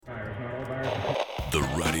The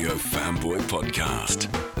Radio Fanboy Podcast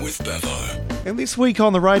with Bevo. And this week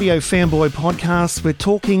on the Radio Fanboy Podcast, we're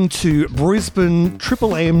talking to Brisbane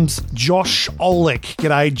Triple M's Josh Olek.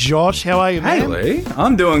 G'day, Josh. How are you, man? Hey, Lee.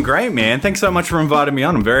 I'm doing great, man. Thanks so much for inviting me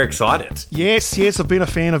on. I'm very excited. Yes. I've been a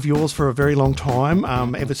fan of yours for a very long time,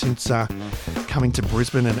 ever since coming to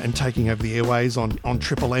Brisbane and taking over the airways on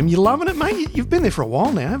Triple M. You loving it, mate? You've been there for a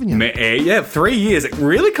while now, haven't you? Yeah, 3 years. It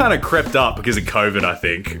really kind of crept up because of COVID, I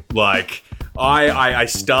think. I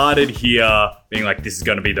started here being like, this is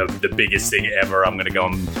going to be the biggest thing ever. I'm going to go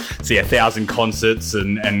and see 1,000 concerts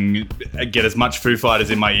and get as much Foo Fighters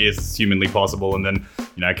in my ears as humanly possible. And then,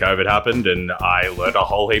 COVID happened and I learned a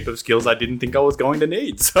whole heap of skills I didn't think I was going to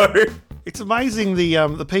need. So it's amazing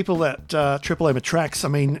the people that Triple M attracts. I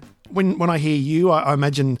mean, when I hear you, I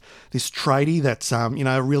imagine this tradie that's, a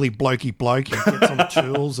really blokey bloke who gets on the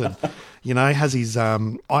tools and, has his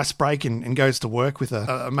ice break and goes to work with an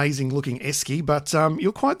amazing-looking esky. But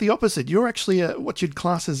you're quite the opposite. You're actually what you'd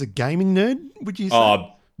class as a gaming nerd, would you say?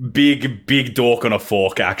 Oh, big dork on a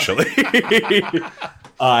fork, actually.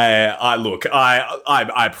 I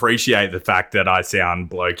appreciate the fact that I sound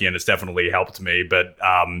blokey and it's definitely helped me, but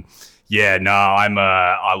I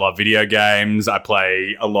love video games. I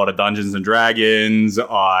play a lot of Dungeons and Dragons.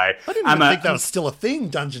 I didn't even think that was still a thing,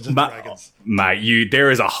 Dungeons and Dragons. Mate,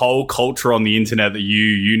 there is a whole culture on the internet that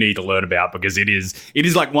you need to learn about because it is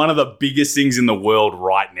like one of the biggest things in the world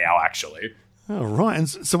right now, actually. Oh, right. And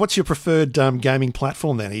so what's your preferred gaming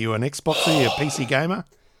platform then? Are you an Xboxer? Are you a PC gamer?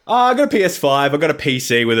 I got a PS5. I got a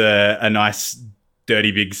PC with a nice,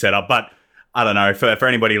 dirty, big setup, but I don't know, for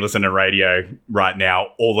anybody listening to radio right now,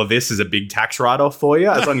 all of this is a big tax write-off for you,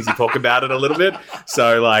 as long as you talk about it a little bit.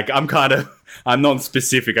 So, I'm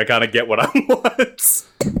non-specific. I kind of get what I want.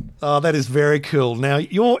 Oh, that is very cool. Now,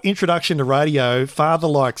 your introduction to radio, father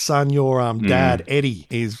like son, your dad, Eddie,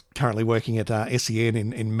 is currently working at SEN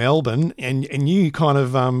in Melbourne, and you kind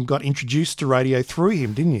of got introduced to radio through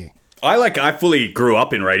him, didn't you? I fully grew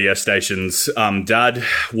up in radio stations. Dad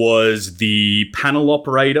was the panel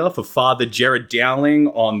operator for Father Gerard Dowling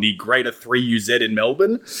on the Greater 3UZ in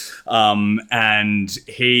Melbourne. And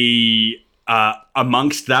he,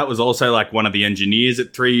 amongst that, was also one of the engineers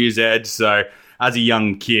at 3UZ. So as a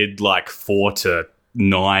young kid, 4 to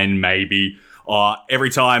 9 maybe, every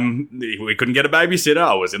time we couldn't get a babysitter,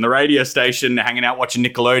 I was in the radio station hanging out watching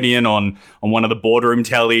Nickelodeon on one of the boardroom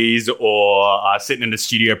tellies or sitting in the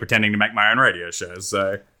studio pretending to make my own radio shows.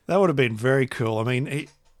 So that would have been very cool. I mean,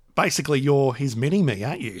 basically you're his mini-me,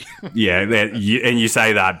 aren't you? Yeah, and you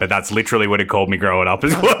say that, but that's literally what he called me growing up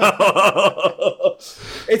as well.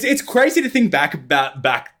 It's crazy to think back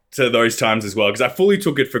to those times as well because I fully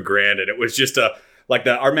took it for granted. It was just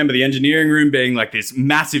I remember the engineering room being this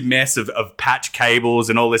massive mess of patch cables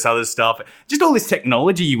and all this other stuff. Just all this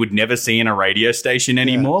technology you would never see in a radio station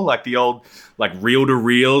anymore. Yeah. Like the old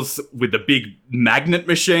reel-to-reels with the big magnet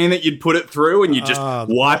machine that you'd put it through and you just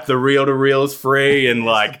wipe the reel-to-reels free and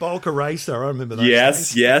the bulk eraser, I remember that.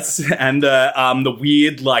 Yes. And the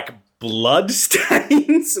weird blood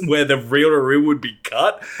stains where the reel-to-reel would be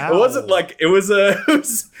cut. Ow. It wasn't it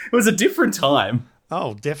was a different time.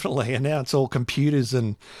 Oh, definitely. And now it's all computers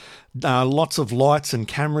and lots of lights and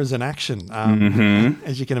cameras and action.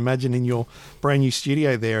 As you can imagine in your brand new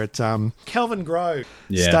studio there at Kelvin Grove.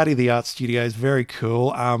 Yeah. State-of-the-art studios. Very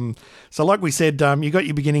cool. So like we said, you got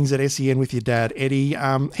your beginnings at SEN with your dad, Eddie.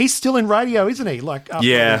 He's still in radio, isn't he? After all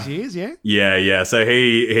these years, yeah? Yeah. So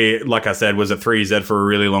he, like I said, was at 3Z for a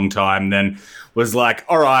really long time. Then was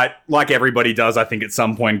all right, like everybody does, I think at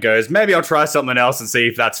some point goes, maybe I'll try something else and see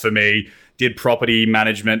if that's for me. Did property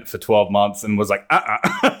management for 12 months and was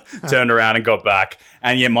turned around and got back.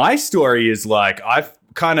 And yeah, my story is I've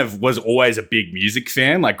kind of was always a big music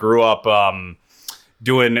fan. Grew up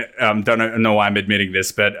doing, don't know why I'm admitting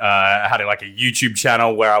this, but I had a YouTube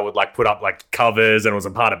channel where I would put up covers and was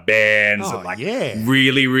a part of bands and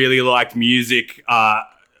really, really liked music.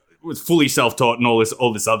 Was fully self-taught and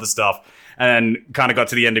all this other stuff. And kind of got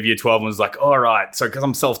to the end of year 12 and was all right, so because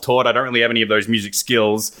I'm self-taught, I don't really have any of those music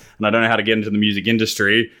skills and I don't know how to get into the music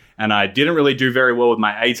industry. And I didn't really do very well with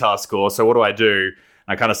my ATAR score. So what do? And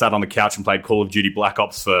I kind of sat on the couch and played Call of Duty Black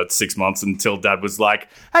Ops for 6 months until Dad was like,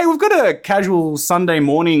 hey, we've got a casual Sunday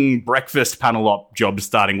morning breakfast panel op job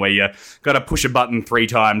starting where you got to push a button 3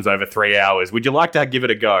 times over 3 hours. Would you like to give it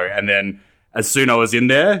a go? And then as soon as I was in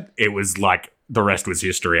there, it was the rest was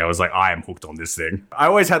history. I was I am hooked on this thing. I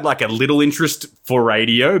always had a little interest for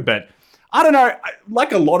radio, but I don't know,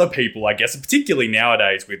 like a lot of people, I guess, particularly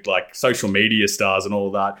nowadays with social media stars and all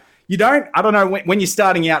of that, I don't know, when you're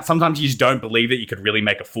starting out, sometimes you just don't believe that you could really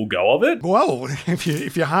make a full go of it. Well,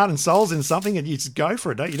 if your heart and soul's in something and you just go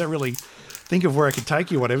for it, don't you? Don't really think of where it could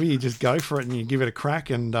take you, whatever, you just go for it and you give it a crack.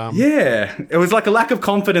 And yeah, it was like a lack of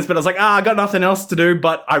confidence, but I was like, I got nothing else to do,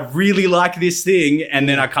 but I really like this thing. And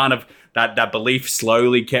then I kind of, that belief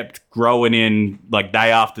slowly kept growing in, like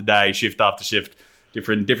day after day, shift after shift,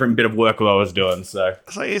 different bit of work that I was doing. So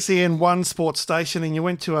SEN one sports station, and you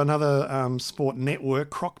went to another sport network,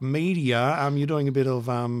 Croc Media. You're doing a bit of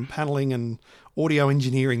paneling and audio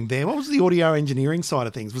engineering there. What was the audio engineering side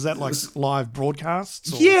of things? Was that like live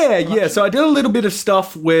broadcasts? Yeah. So I did a little bit of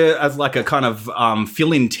stuff where as like a kind of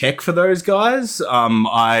fill-in tech for those guys.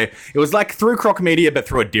 It was like through Croc Media, but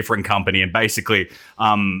through a different company, and basically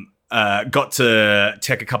got to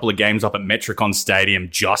tech a couple of games up at Metricon Stadium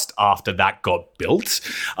just after that got built.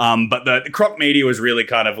 But the Croc Media was really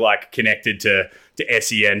kind of like connected to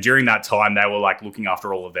SEN. During that time, they were like looking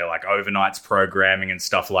after all of their like overnights programming and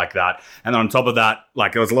stuff like that. And on top of that,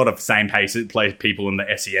 like there was a lot of same place people in the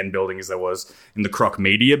SEN building as there was in the Croc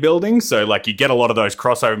Media building. So like you get a lot of those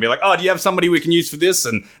crossover and be like, oh, do you have somebody we can use for this?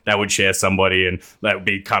 And they would share somebody, and that would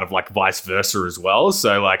be kind of like vice versa as well.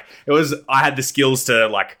 So like I had the skills to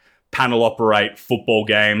like panel operate football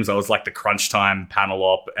games. I was like the crunch time panel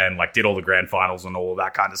op and like did all the grand finals and all of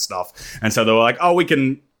that kind of stuff. And so they were like, oh, we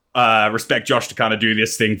can respect Josh to kind of do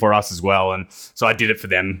this thing for us as well. And so I did it for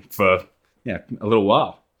them for a little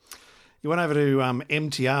while. You went over to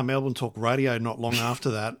MTR, Melbourne Talk Radio, not long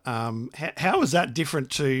after that. How is that different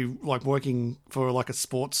to like working for like a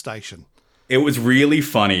sports station? It was really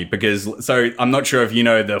funny because, so I'm not sure if you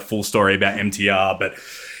know the full story about MTR, but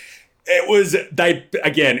it was,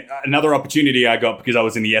 another opportunity I got because I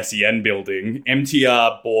was in the SEN building.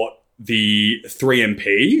 MTR bought the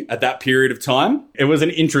 3MP at that period of time. It was an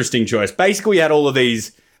interesting choice. Basically, we had all of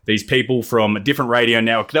these people from a different radio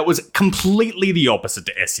network that was completely the opposite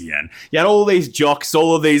to SEN. You had all these jocks,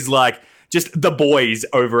 all of these like just the boys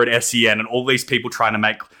over at SEN, and all these people trying to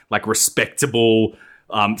make like respectable,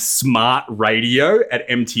 smart radio at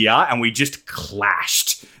MTR, and we just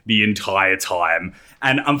clashed the entire time.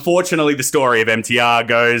 And unfortunately, the story of MTR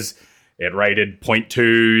goes, it rated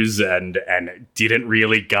 0.2s and didn't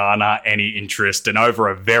really garner any interest. And over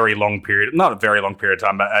a very long period, not a very long period of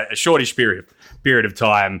time, but a shortish period of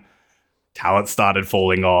time, talent started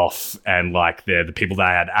falling off, and like the people they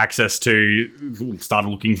had access to started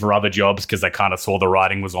looking for other jobs because they kind of saw the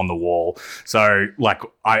writing was on the wall. So like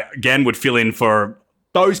I again would fill in for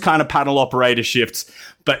those kind of panel operator shifts.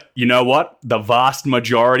 But you know what? The vast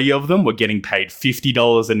majority of them were getting paid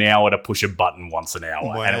 $50 an hour to push a button once an hour.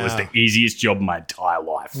 Wow. And it was the easiest job of my entire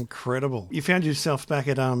life. Incredible. You found yourself back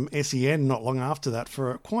at SEN not long after that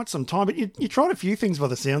for quite some time. But you tried a few things by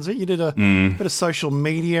the sounds of it. You did a bit of social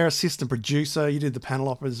media, assistant producer. You did the panel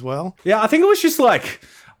op as well. Yeah, I think it was just like,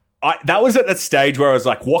 that was at that stage where I was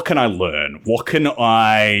like, what can I learn? What can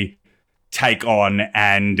I take on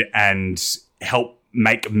and help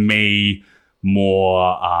make me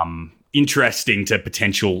more interesting to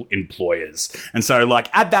potential employers? And so like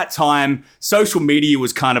at that time, social media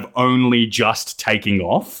was kind of only just taking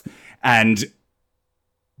off. And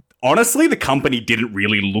honestly, the company didn't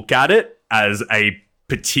really look at it as a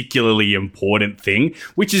particularly important thing,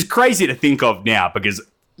 which is crazy to think of now because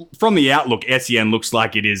from the outlook, SEN looks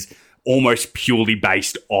like it is almost purely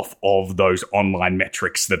based off of those online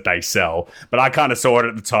metrics that they sell. But I kind of saw it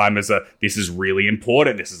at the time as this is really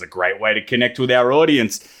important. This is a great way to connect with our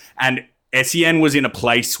audience. And SEN was in a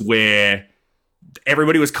place where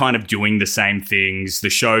everybody was kind of doing the same things. The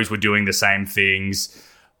shows were doing the same things.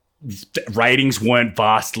 Ratings weren't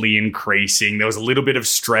vastly increasing. There was a little bit of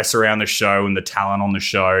stress around the show and the talent on the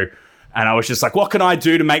show. And I was just like, what can I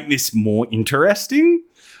do to make this more interesting?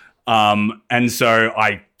 And so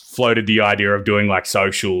I floated the idea of doing like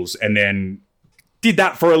socials, and then did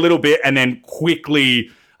that for a little bit, and then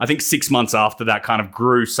quickly, I think 6 months after that, kind of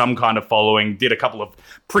grew some kind of following, did a couple of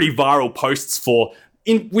pretty viral posts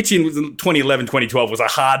which in 2011, 2012 was a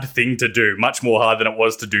hard thing to do, much more hard than it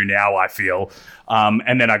was to do now, I feel.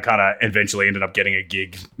 And then I kind of eventually ended up getting a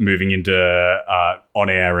gig moving into on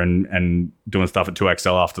air and doing stuff at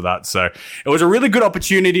 2XL after that. So it was a really good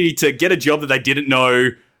opportunity to get a job that they didn't know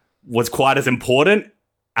was quite as important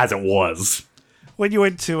as it was. When you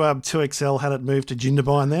went to 2XL, had it moved to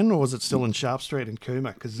Jindabyne then, or was it still in Sharp Street in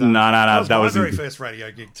Cooma? Because no, that was my very first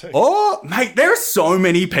radio gig too. Oh, mate, there are so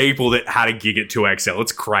many people that had a gig at 2XL.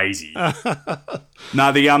 It's crazy.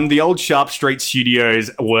 No, the old Sharp Street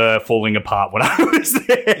studios were falling apart when I was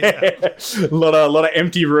there. Yeah. a lot of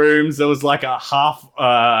empty rooms. There was like a half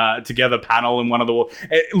together panel in one of the walls.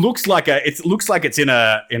 It looks like it's in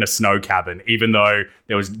a snow cabin, even though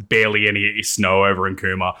there was barely any snow over in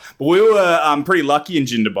Cooma. But we were pretty pretty lucky in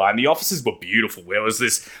Jindabyne, and the offices were beautiful. There was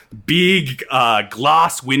this big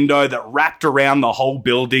glass window that wrapped around the whole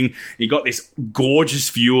building. You got this gorgeous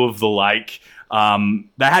view of the lake.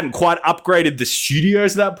 They hadn't quite upgraded the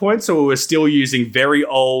studios at that point, so we were still using very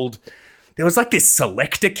old. There was like this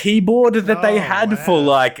selector keyboard that they had for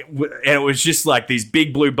like, and it was just like these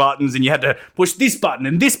big blue buttons, and you had to push this button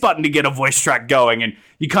and this button to get a voice track going, and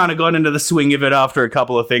you kind of got into the swing of it after a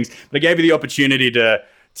couple of things. But it gave you the opportunity to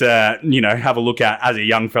have a look at, as a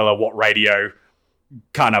young fella, what radio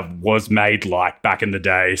kind of was made like back in the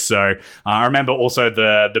day. So I remember also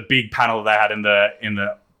the big panel they had in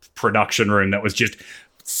the production room that was just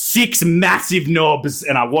 6 massive knobs,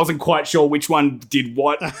 and I wasn't quite sure which one did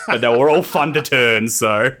what, but they were all fun to turn.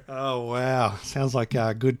 So, oh wow, sounds like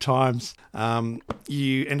good times.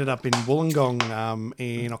 You ended up in Wollongong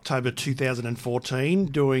in October 2014,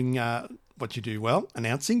 doing what you do well,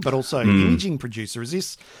 announcing, but also imaging producer. Is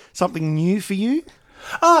this something new for you?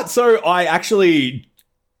 So I actually.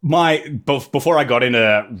 Before I got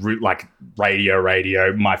into like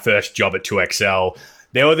radio, my first job at 2XL,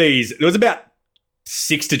 there was about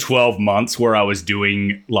 6 to 12 months where I was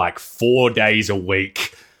doing like 4 days a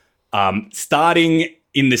week, starting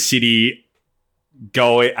in the city,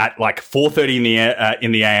 go at like 4:30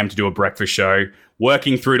 in the AM to do a breakfast show,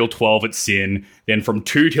 working through till 12 at SYN, then from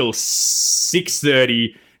 2 till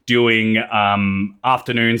 6:30 doing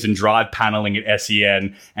afternoons and drive paneling at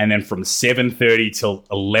SEN, and then from 7:30 till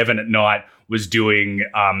 11 at night was doing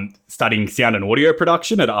studying sound and audio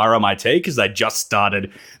production at RMIT, because they just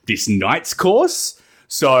started this nights course.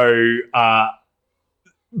 So a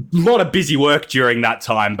lot of busy work during that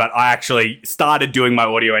time, but I actually started doing my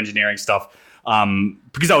audio engineering stuff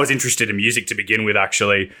because I was interested in music to begin with,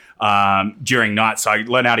 actually, during nights. So I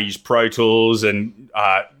learned how to use Pro Tools and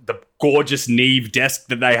the gorgeous Neve desk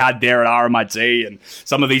that they had there at RMIT, and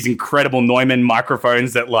some of these incredible Neumann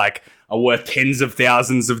microphones that like are worth tens of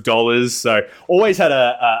thousands of dollars. So always had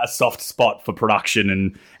a soft spot for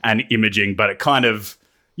production and imaging, but it kind of,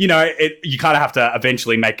 you kind of have to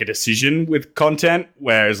eventually make a decision with content,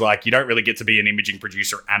 whereas like you don't really get to be an imaging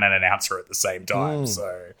producer and an announcer at the same time.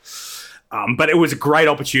 So, but it was a great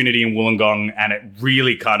opportunity in Wollongong, and it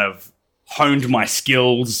really kind of honed my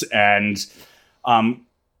skills and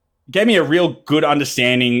gave me a real good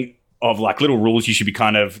understanding of like little rules you should be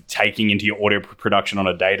kind of taking into your audio production on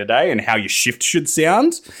a day-to-day, and how your shift should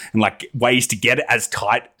sound, and like ways to get it as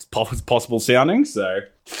tight as possible sounding. So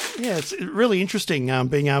yeah, it's really interesting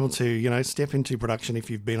being able to, step into production if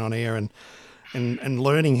you've been on air and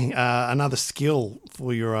learning another skill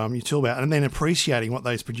for your tool belt, and then appreciating what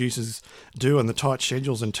those producers do and the tight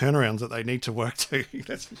schedules and turnarounds that they need to work to.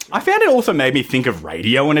 I found it also made me think of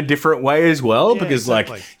radio in a different way as well, because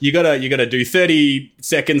exactly. Like you gotta do 30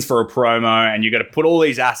 seconds for a promo, and you gotta put all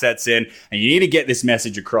these assets in, and you need to get this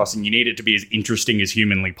message across, and you need it to be as interesting as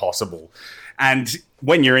humanly possible. And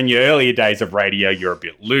when you're in your earlier days of radio, you're a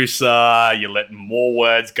bit looser, you're letting more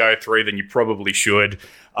words go through than you probably should.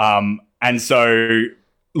 And so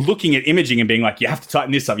looking at imaging and being like, you have to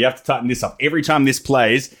tighten this up, you have to tighten this up. Every time this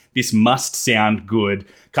plays, this must sound good.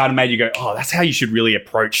 Kind of made you go, oh, that's how you should really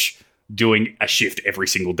approach doing a shift every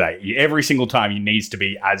single day. Every single time, it needs to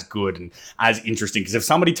be as good and as interesting. Because if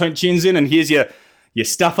somebody tunes in and hears you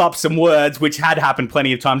stuff up some words, which had happened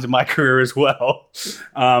plenty of times in my career as well,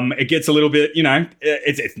 it gets a little bit,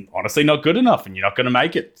 it's honestly not good enough, and you're not going to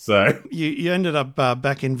make it. So you ended up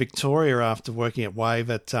back in Victoria after working at Wave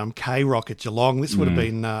at K-Rock at Geelong. This would have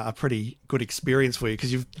been a pretty good experience for you,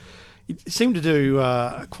 because you seem to do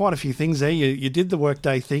quite a few things there. You did the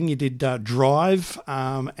workday thing, you did Drive,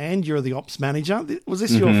 and you're the ops manager. Was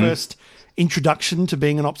this your first introduction to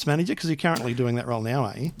being an ops manager? Because you're currently doing that role now,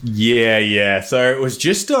 are you? Yeah. So it was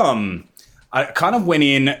just I kind of went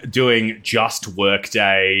in doing just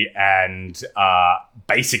workday and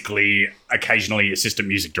basically occasionally assistant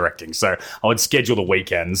music directing. So I would schedule the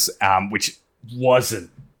weekends, which wasn't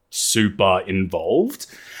super involved.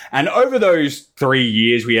 And over those 3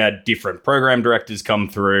 years, we had different program directors come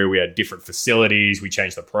through. We had different facilities. We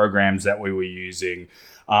changed the programs that we were using.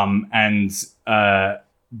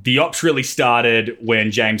 The ops really started when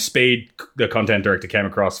James Speed, the content director, came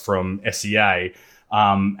across from SCA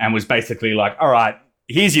and was basically like, all right,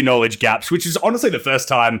 here's your knowledge gaps, which is honestly the first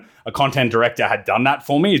time a content director had done that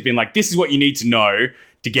for me. He's been like, this is what you need to know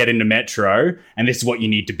to get into Metro, and this is what you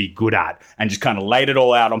need to be good at, and just kind of laid it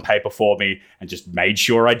all out on paper for me and just made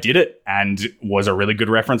sure I did it, and was a really good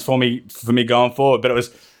reference for me going forward. But it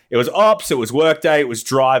was ops, it was workday, it was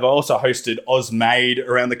Drive. I also hosted OzMade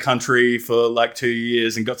around the country for like 2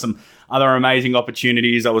 years and got some other amazing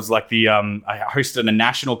opportunities. I was like I hosted a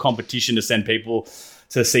national competition to send people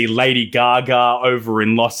to see Lady Gaga over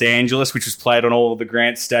in Los Angeles, which was played on all of the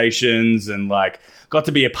Grant stations, and like got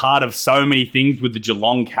to be a part of so many things with the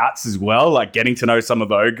Geelong Cats as well. Like getting to know some of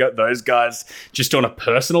those guys just on a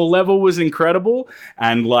personal level was incredible.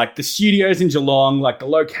 And like the studios in Geelong, like the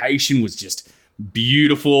location was just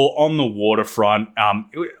beautiful on the waterfront.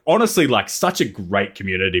 Honestly, like such a great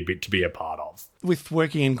community to be a part of. With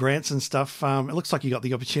working in grants and stuff, it looks like you got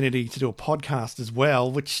the opportunity to do a podcast as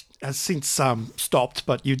well, which has since stopped,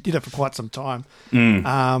 but you did it for quite some time,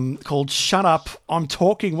 called Shut Up, I'm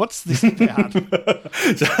Talking. What's this about?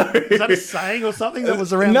 Is that a saying or something that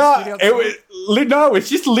was around the studio? It's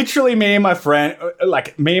just literally me and my friend,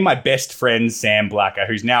 like me and my best friend, Sam Blacker,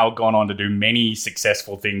 who's now gone on to do many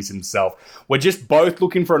successful things himself. We're just both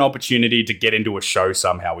looking for an opportunity to get into a show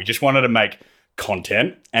somehow. We just wanted to make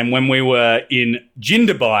content. And when we were in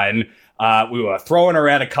Jindabyne, we were throwing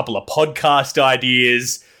around a couple of podcast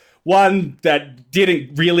ideas, one that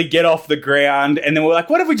didn't really get off the ground. And then we're like,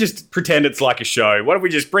 what if we just pretend it's like a show? What if we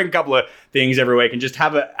just bring a couple of things every week and just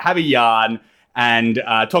have a yarn and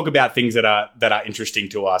talk about things that are interesting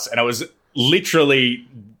to us? And it was literally,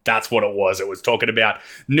 that's what it was. It was talking about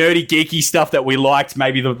nerdy, geeky stuff that we liked,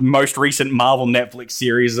 maybe the most recent Marvel Netflix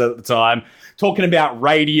series at the time, talking about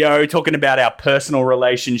radio, talking about our personal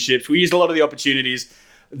relationships. We used a lot of the opportunities,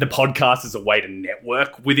 the podcast as a way to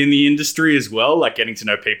network within the industry as well, like getting to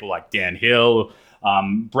know people like Dan Hill,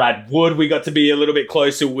 Brad Wood we got to be a little bit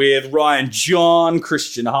closer with, Ryan John,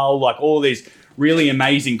 Christian Hull, like all these really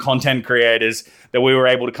amazing content creators that we were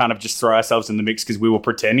able to kind of just throw ourselves in the mix because we were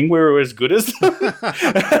pretending we were as good as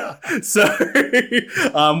them. So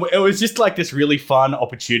it was just like this really fun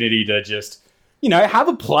opportunity to just, you know, have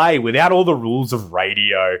a play without all the rules of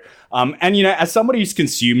radio. And, you know, as somebody who's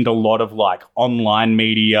consumed a lot of like online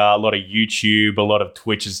media, a lot of YouTube, a lot of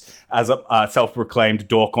Twitch as a self-proclaimed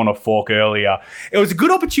dork on a fork earlier, it was a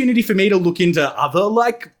good opportunity for me to look into other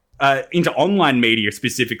like into online media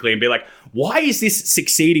specifically and be like, why is this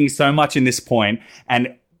succeeding so much in this point?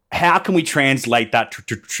 And how can we translate that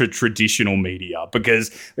to traditional media?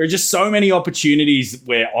 Because there are just so many opportunities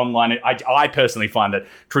where online, I personally find that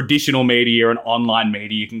traditional media and online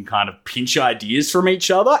media can kind of pinch ideas from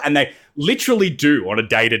each other, and they literally do on a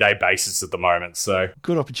day-to-day basis at the moment. So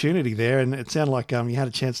good opportunity there, and it sounded like you had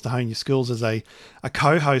a chance to hone your skills as a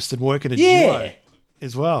co-host and work in a duo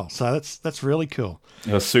as well. So that's really cool.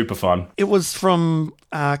 It was super fun. It was from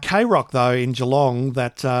K-Rock, though, in Geelong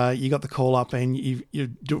that you got the call up and you're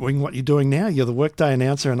doing what you're doing now. You're the workday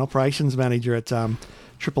announcer and operations manager at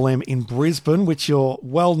Triple M in Brisbane, which you're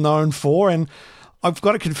well known for. And I've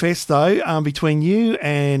got to confess, though, between you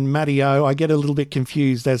and Matty O, I get a little bit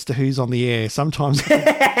confused as to who's on the air. Sometimes it's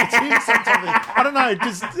you, sometimes I don't know.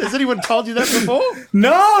 Has anyone told you that before?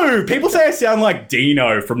 No. People say I sound like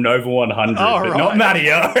Dino from Nova 100, but not Matty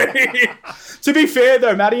O. To be fair,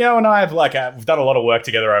 though, Matty O and I have we've done a lot of work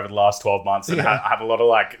together over the last 12 months and have a lot of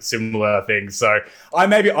like similar things. So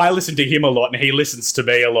I listen to him a lot and he listens to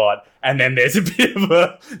me a lot. And then there's a bit of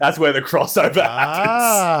that's where the crossover happens.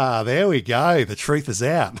 Ah, there we go. The truth is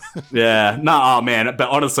out. Yeah. Oh man. But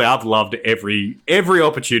honestly, I've loved every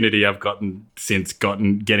opportunity I've gotten since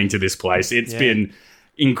getting to this place. It's been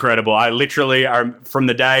incredible. I literally, from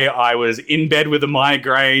the day I was in bed with a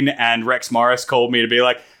migraine and Rex Morris called me to be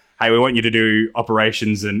like, hey, we want you to do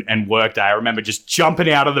operations and work day. I remember just jumping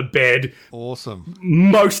out of the bed. Awesome.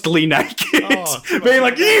 Mostly naked. Being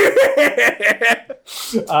like, yeah.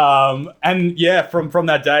 And yeah, from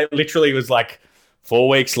that day, literally it was like 4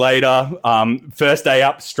 weeks later, first day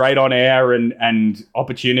up, straight on air and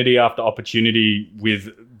opportunity after opportunity with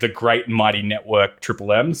the great and mighty network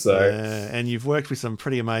Triple M. So, and you've worked with some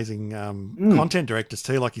pretty amazing content directors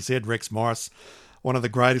too, like you said, Rex Morris, one of the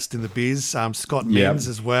greatest in the biz, Scott Menz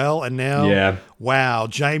as well, and now, wow,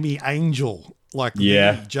 Jamie Angel,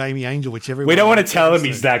 Jamie Angel, which everyone... We don't want to tell him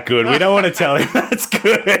he's that good. We don't want to tell him that's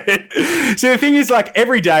good. So the thing is, like,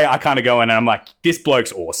 every day I kind of go in and I'm like, this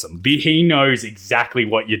bloke's awesome. He knows exactly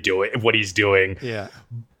what he's doing. Yeah.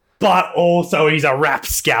 But also he's a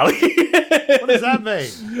rapscally. What does that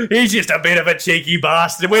mean? He's just a bit of a cheeky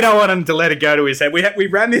bastard. We don't want him to let it go to his head. We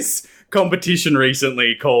ran this competition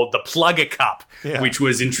recently called the Plugger Cup, which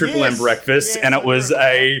was in Triple M Breakfast, and it was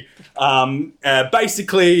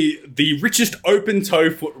basically the richest open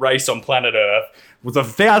toe foot race on planet Earth with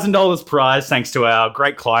 $1,000 prize thanks to our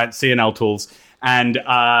great client CNL Tools. And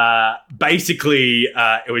basically,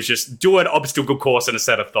 it was just do an obstacle course and a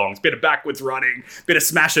set of thongs, bit of backwards running, bit of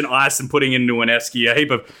smashing ice and putting into an esky, a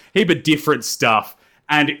heap of different stuff.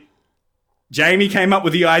 And Jamie came up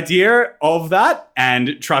with the idea of that,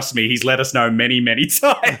 and trust me, he's let us know many, many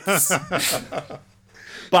times.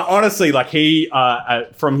 But honestly, like he,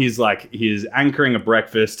 from his anchoring of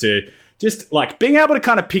breakfast to just like being able to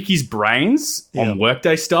kind of pick his brains on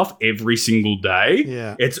workday stuff every single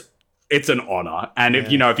day. It's an honor. And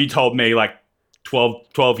if you told me like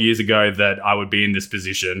 12 years ago that I would be in this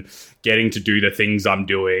position, getting to do the things I'm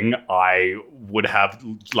doing, I would have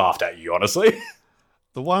laughed at you, honestly.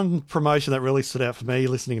 The one promotion that really stood out for me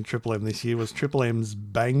listening to Triple M this year was Triple M's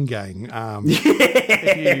Bang Gang.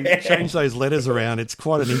 If you change those letters around, it's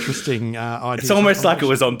quite an interesting idea. It's almost like it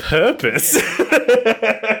was on purpose.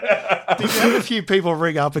 Did you have a few people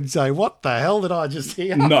ring up and say, what the hell did I just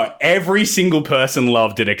hear? No, every single person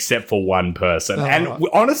loved it except for one person.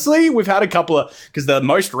 Honestly, we've had a couple of... Because the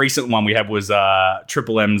most recent one we had was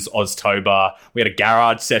Triple M's Oztober. We had a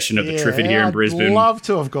garage session of the Triffid here in Brisbane. I'd love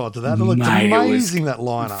to have got to that. It looked amazing, that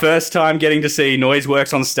lineup. First time getting to see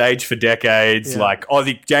Noiseworks on stage for decades. Like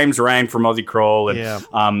James Rain from Aussie Crawl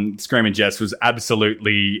and Screaming Jets was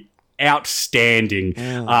absolutely outstanding.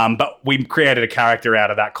 But we created a character out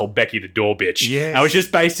of that called Becky the Door Bitch. And it was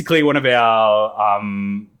just basically one of our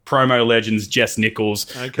promo legends, Jess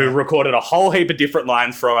Nichols, who recorded a whole heap of different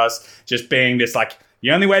lines from us, just being this like, the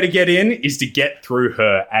only way to get in is to get through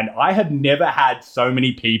her. And I have never had so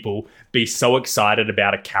many people be so excited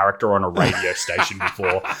about a character on a radio station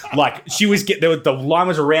before. Like, the line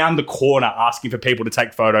was around the corner asking for people to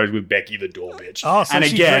take photos with Becky the Door Bitch. Oh, so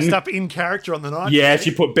she dressed up in character on the night? Yeah, she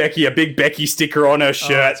put a big Becky sticker on her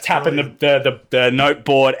shirt, tapping the note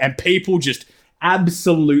board, and people just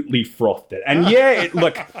absolutely frothed it. And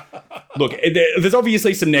there's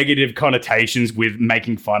obviously some negative connotations with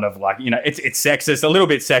making fun of, like, it's sexist, a little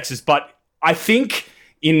bit sexist, but I think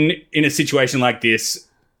in a situation like this,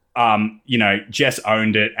 Jess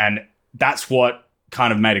owned it, and that's what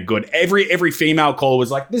kind of made it good. Every female caller was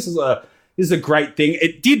like, this is a great thing.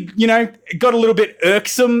 It did, it got a little bit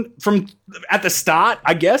irksome from at the start,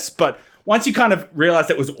 I guess, but once you kind of realized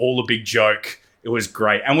it was all a big joke, it was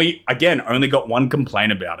great. And we, again, only got one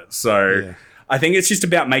complaint about it. So I think it's just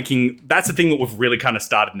about that's the thing that we've really kind of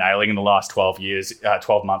started nailing in the last 12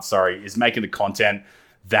 months, is making the content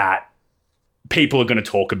that people are going to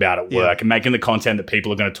talk about at work and making the content that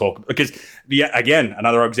people are going to talk. Because, again,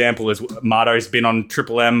 another example is Mardo's been on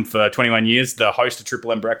Triple M for 21 years, the host of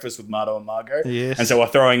Triple M Breakfast with Mardo and Margot. Yes. And so we're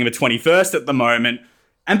throwing him a 21st at the moment.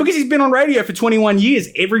 And because he's been on radio for 21 years,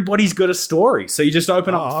 everybody's got a story. So you just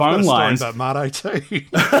open up the phone lines. I've got a story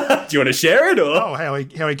about Mardo too. Do you want to share it? Or? Oh, how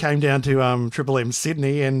he came down to Triple M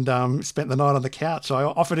Sydney and spent the night on the couch. I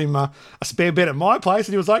offered him a spare bed at my place,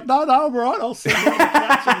 and he was like, no, I'm all right. I'll sit on the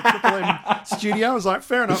couch in the Triple M studio. I was like,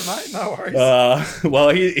 fair enough, mate. No worries. Well,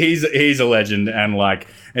 he's a legend, and like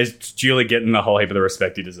is duly getting a whole heap of the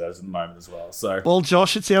respect he deserves at the moment as well. So, well,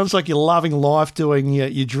 Josh, it sounds like you're loving life, doing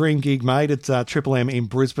your dream gig, mate. It's Triple M in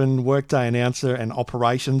Brisbane, workday announcer and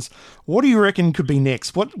operations. What do you reckon could be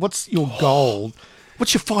next? What's your goal?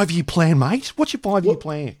 What's your 5-year plan, mate? What's your 5-year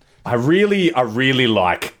plan? I really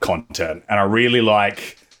like content, and I really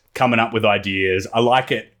like coming up with ideas. I like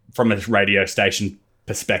it from a radio station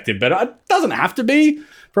perspective, but it doesn't have to be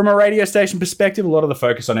from a radio station perspective. A lot of the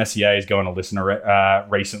focus on SEA is going to listener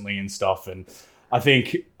recently and stuff. And I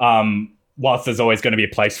think whilst there's always going to be a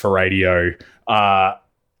place for radio, I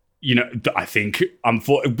think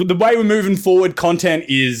the way we're moving forward, content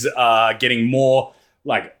is getting more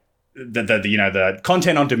like the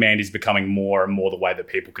content on demand is becoming more and more the way that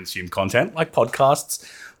people consume content, like podcasts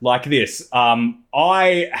like this.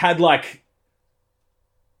 I had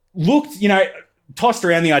tossed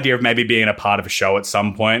around the idea of maybe being a part of a show at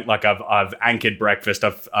some point. Like I've anchored breakfast.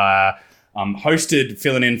 I've hosted,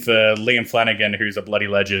 filling in for Liam Flanagan, who's a bloody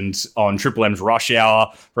legend, on Triple M's Rush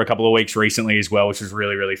Hour for a couple of weeks recently as well, which was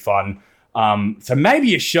really, really fun. So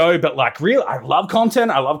maybe a show, but I love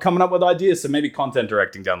content. I love coming up with ideas. So maybe content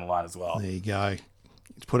directing down the line as well. There you go.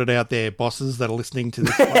 Let's put it out there, bosses that are listening to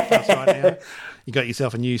this podcast right now. You got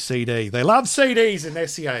yourself a new CD. They love CDs in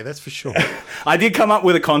SEA, that's for sure. I did come up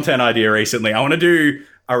with a content idea recently. I want to do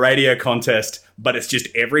a radio contest, but it's just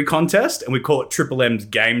every contest, and we call it Triple M's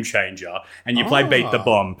Game Changer. And you play Beat the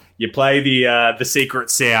Bomb. You play the secret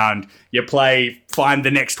sound. You play Find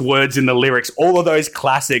the Next Words in the lyrics. All of those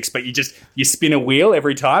classics, but you spin a wheel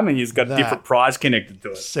every time, and you've got a different prize connected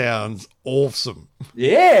to it. Sounds awesome.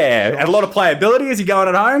 Yeah, and a lot of playability as you're going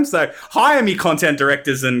at home. So hire me content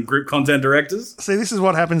directors and group content directors. See, this is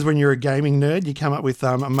what happens when you're a gaming nerd. You come up with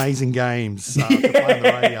amazing games to play on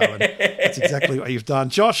the radio, and that's exactly what you've done.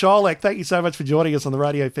 Josh Olek, thank you so much for joining us on the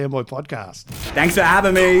Radio Fanboy Podcast. Thanks for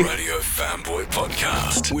having me. Radio Fanboy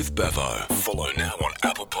Podcast with Bevo. Follow now on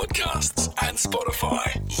Apple Podcasts and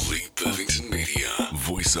Spotify. Lee Bevington Media.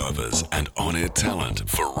 Voice voiceovers, and on-air talent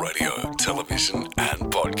for radio, television, and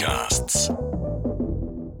podcasts.